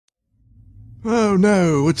Oh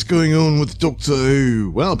no, what's going on with Doctor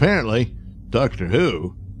Who? Well, apparently, Doctor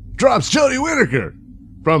Who drops Jodie Whittaker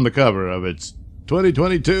from the cover of its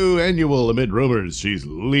 2022 annual amid rumors she's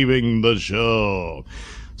leaving the show.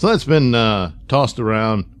 So that's been tossed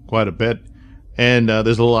around quite a bit, and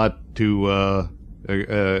there's a lot to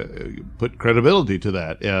put credibility to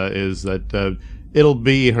that, is that it'll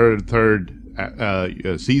be her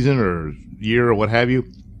third season or year or what have you,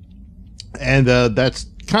 and that's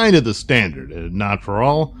kind of the standard. Not for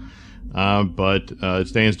all, but it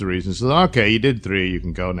stands to reason. So, okay, you did 3, you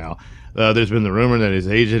can go now. There's been the rumor that his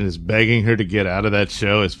agent is begging her to get out of that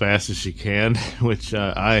show as fast as she can, which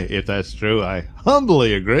if that's true, I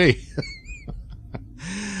humbly agree.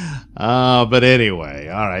 But anyway,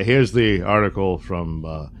 all right, here's the article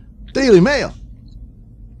from Daily Mail.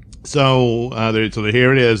 So,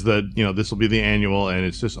 here it is, that, this will be the annual, and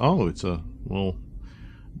it's just, it's a little,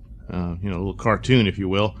 little cartoon, if you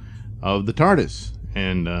will, of the TARDIS,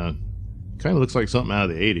 and kind of looks like something out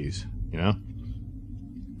of the 80s,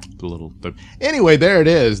 Anyway, there it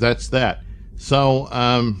is. That's that. So,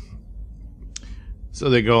 so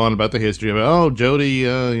they go on about the history of it. Oh, Jodie,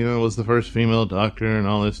 was the first female doctor and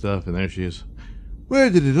all this stuff, and there she is.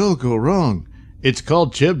 Where did it all go wrong? It's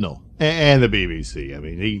called Chibnall and the BBC. I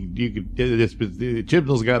mean,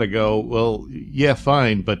 Chibnall's got to go. Well, yeah,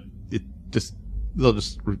 fine, but they'll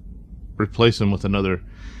just replace him with another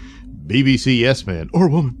BBC yes man or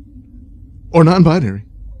woman or non-binary,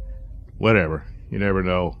 whatever. You never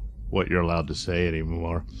know what you're allowed to say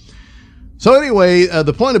anymore. So anyway,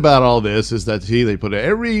 the point about all this is that, they put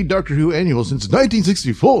every Doctor Who annual since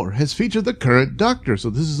 1964 has featured the current Doctor, so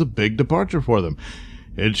this is a big departure for them.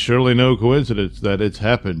 It's surely no coincidence that it's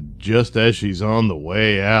happened just as she's on the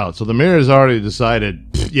way out. So the Mirror's already decided,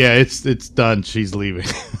 yeah, it's done, she's leaving.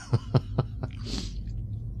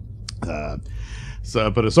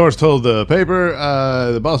 But a source told the paper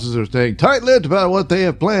the bosses are staying tight-lipped about what they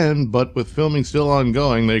have planned, but with filming still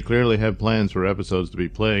ongoing, they clearly have plans for episodes to be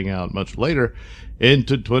playing out much later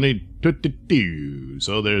into 2022.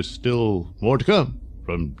 So there's still more to come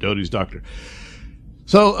from Jodie's Doctor.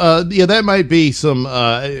 So, that might be some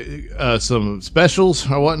specials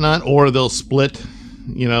or whatnot, or they'll split,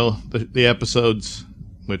 the episodes,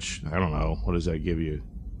 which, I don't know, what does that give you?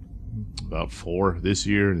 About 4 this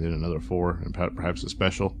year, and then another 4, and perhaps a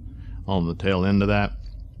special on the tail end of that.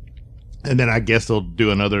 And then I guess they'll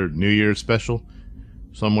do another New Year's special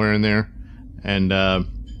somewhere in there. And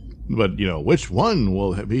but which one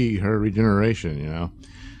will be her regeneration?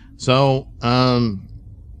 So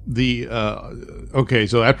okay.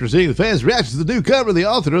 So after seeing the fans' reactions to the new cover, the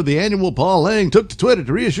author of the annual, Paul Lang, took to Twitter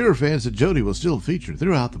to reassure fans that Jodie will still feature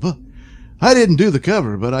throughout the book. I didn't do the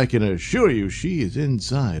cover, but I can assure you she is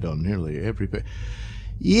inside on nearly every page.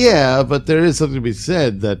 Yeah, but there is something to be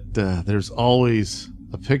said that there's always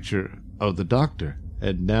a picture of the Doctor,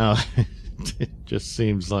 and now it just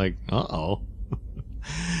seems like, So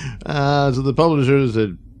the publishers at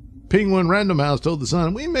Penguin Random House told The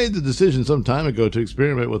Sun, we made the decision some time ago to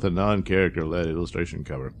experiment with a non-character-led illustration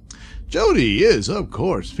cover. Jodie is, of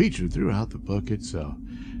course, featured throughout the book itself.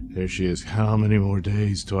 There she is. How many more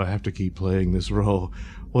days do I have to keep playing this role?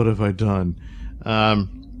 What have I done?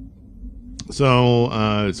 So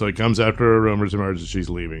it comes after rumors emerge that she's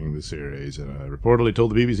leaving the series, and reportedly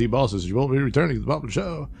told the BBC bosses she won't be returning to the popular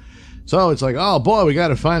show. So it's like, oh boy, we got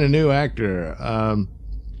to find a new actor.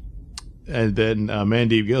 And then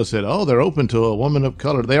Mandeep Gill said, oh, they're open to a woman of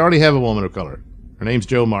color. They already have a woman of color. Her name's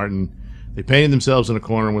Jo Martin. They painted themselves in a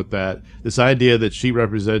corner with that. This idea that she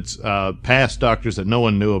represents past doctors that no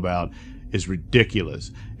one knew about is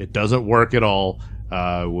ridiculous. It doesn't work at all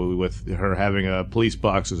with her having a police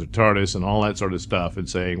box as a TARDIS and all that sort of stuff, and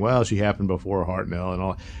saying, well, she happened before Hartnell and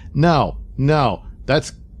all. No,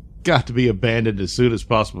 that's got to be abandoned as soon as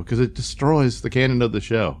possible, because it destroys the canon of the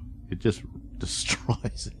show. It just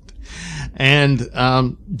destroys it. And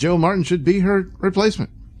Jo Martin should be her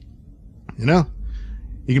replacement.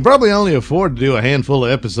 You can probably only afford to do a handful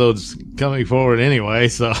of episodes coming forward anyway,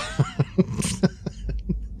 so.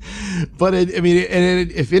 But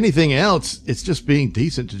if anything else, it's just being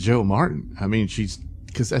decent to Jo Martin. I mean,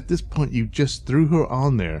 because at this point you just threw her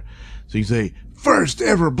on there, so you say first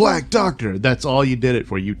ever Black Doctor. That's all you did it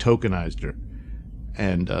for. You tokenized her,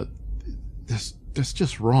 and that's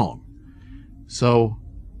just wrong. So,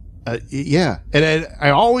 yeah, and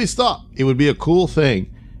I always thought it would be a cool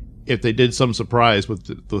thing if they did some surprise with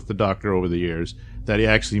the Doctor over the years, that he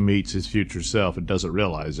actually meets his future self and doesn't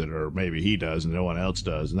realize it, or maybe he does and no one else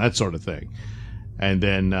does, and that sort of thing. And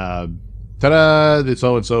then, ta-da,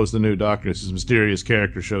 so-and-so is the new Doctor. This mysterious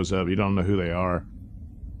character shows up. You don't know who they are.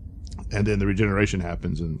 And then the regeneration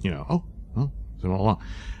happens, and, Oh, it's been all along.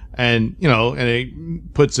 And, and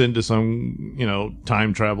it puts into some,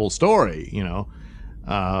 time travel story,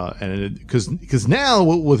 and because now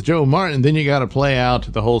with Joe Martin, then you got to play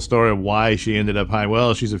out the whole story of why she ended up high.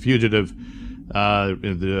 Well, she's a fugitive.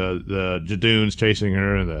 The Jadoons chasing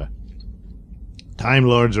her, and the Time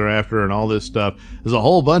Lords are after her, and all this stuff. There's a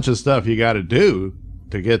whole bunch of stuff you got to do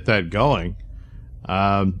to get that going,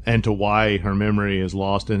 and to why her memory is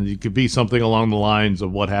lost. And it could be something along the lines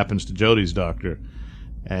of what happens to Jodie's doctor.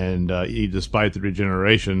 And despite the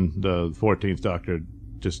regeneration, the 14th Doctor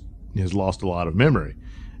just has lost a lot of memory,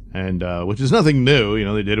 and which is nothing new.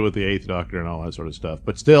 They did it with the 8th Doctor and all that sort of stuff.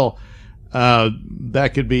 But still,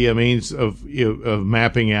 that could be a means of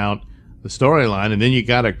mapping out the storyline. And then you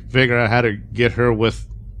got to figure out how to get her with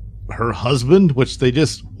her husband, which they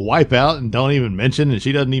just wipe out and don't even mention, and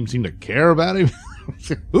she doesn't even seem to care about him.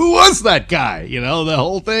 Who was that guy? The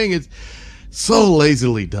whole thing is so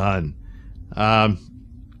lazily done.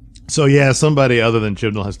 So yeah, somebody other than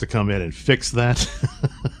Chibnall has to come in and fix that.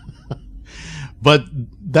 But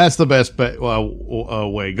that's the best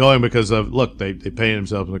way going, because of, look, they painted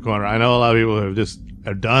themselves in the corner. I know a lot of people have just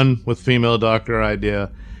are done with female doctor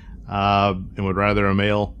idea, and would rather a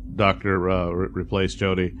male doctor replace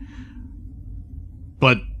Jodie.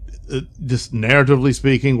 But just narratively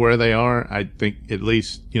speaking, where they are, I think at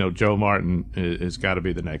least Joe Martin has got to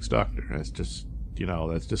be the next Doctor. That's just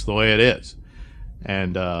that's just the way it is.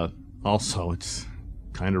 And also, it's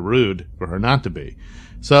kind of rude for her not to be.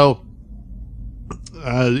 So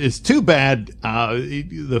it's too bad.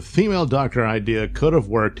 The female doctor idea could have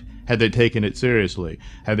worked had they taken it seriously,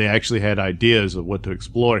 had they actually had ideas of what to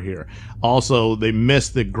explore here. Also, they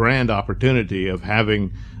missed the grand opportunity of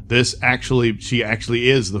having this she actually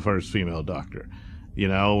is the first female doctor.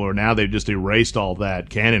 Or now they've just erased all that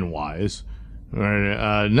canon-wise.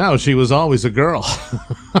 No, she was always a girl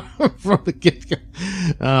from the get-go.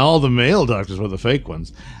 All the male doctors were the fake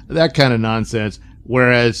ones. That kind of nonsense.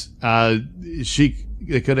 Whereas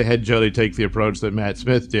they could have had Jodie take the approach that Matt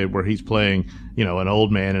Smith did, where he's playing, an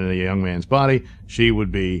old man in a young man's body. She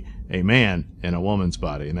would be a man in a woman's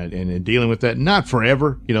body, and dealing with that, not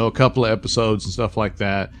forever, a couple of episodes and stuff like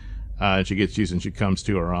that. And she gets used and she comes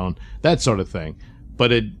to her own, that sort of thing.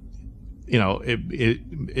 But it's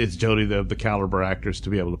Jodie the caliber actress to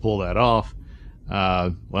be able to pull that off.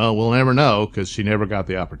 Well, we'll never know, because she never got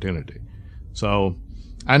the opportunity. So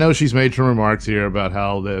I know she's made some remarks here about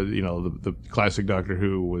how the classic Doctor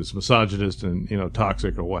Who was misogynist and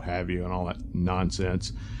toxic or what have you, and all that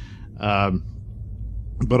nonsense.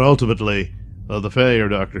 But ultimately, the failure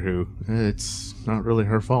of Doctor Who, it's not really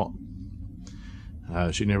her fault.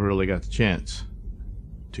 She never really got the chance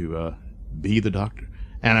to be the Doctor.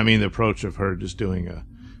 And I mean, the approach of her just doing a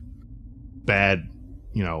bad,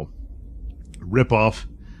 rip-off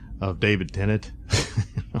of David Tennant.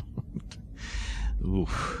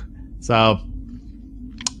 Oof. So,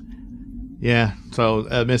 yeah, so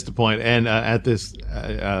missed the point. And at this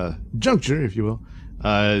juncture, if you will,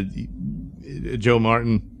 Joe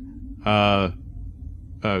Martin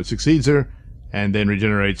succeeds her and then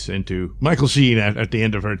regenerates into Michael Sheen at the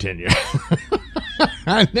end of her tenure.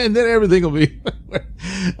 And then everything will be...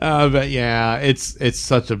 but yeah, it's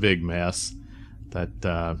such a big mess that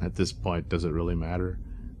at this point, does it really matter?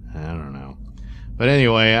 I don't know. But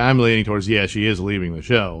anyway, I'm leaning towards, yeah, she is leaving the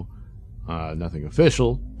show. Nothing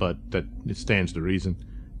official, but that it stands to reason.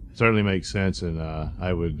 It certainly makes sense, and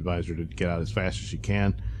I would advise her to get out as fast as she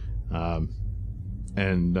can.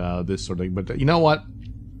 And this sort of thing. But you know what?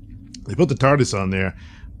 They put the TARDIS on there.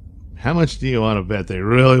 How much do you want to bet they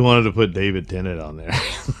really wanted to put David Tennant on there?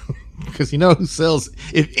 Because who sells?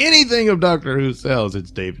 If anything of Doctor Who sells, it's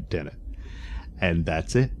David Tennant. And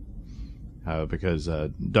that's it. Because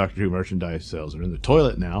Doctor Who merchandise sales are in the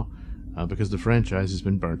toilet now, because the franchise has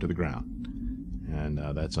been burnt to the ground. And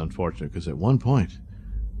that's unfortunate, because at one point,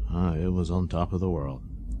 it was on top of the world.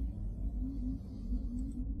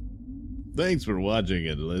 Thanks for watching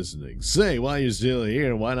and listening. Say, while you're still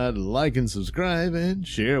here, why not like and subscribe and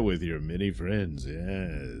share with your many friends?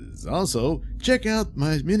 Yes. Also, check out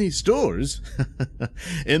my mini stores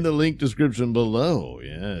in the link description below.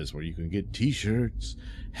 Yes, where you can get t-shirts,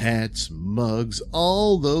 hats, mugs,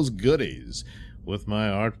 all those goodies with my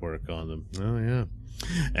artwork on them. Oh, yeah.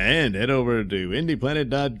 And head over to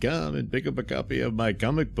indieplanet.com and pick up a copy of my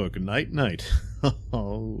comic book, Night Night.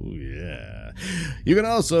 Oh, yeah. You can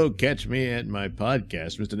also catch me at my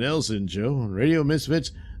podcast, Mr Nailsin Show, on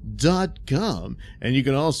RadioMisfits.com. And you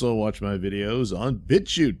can also watch my videos on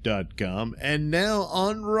BitChute.com and now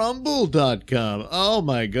on Rumble.com. Oh,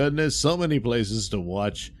 my goodness, so many places to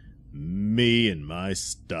watch me and my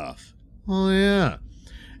stuff. Oh, yeah.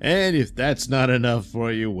 And if that's not enough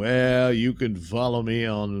for you, well, you can follow me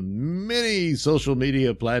on many social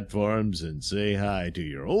media platforms and say hi to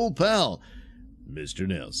your old pal, Mr.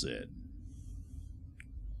 Nailsin.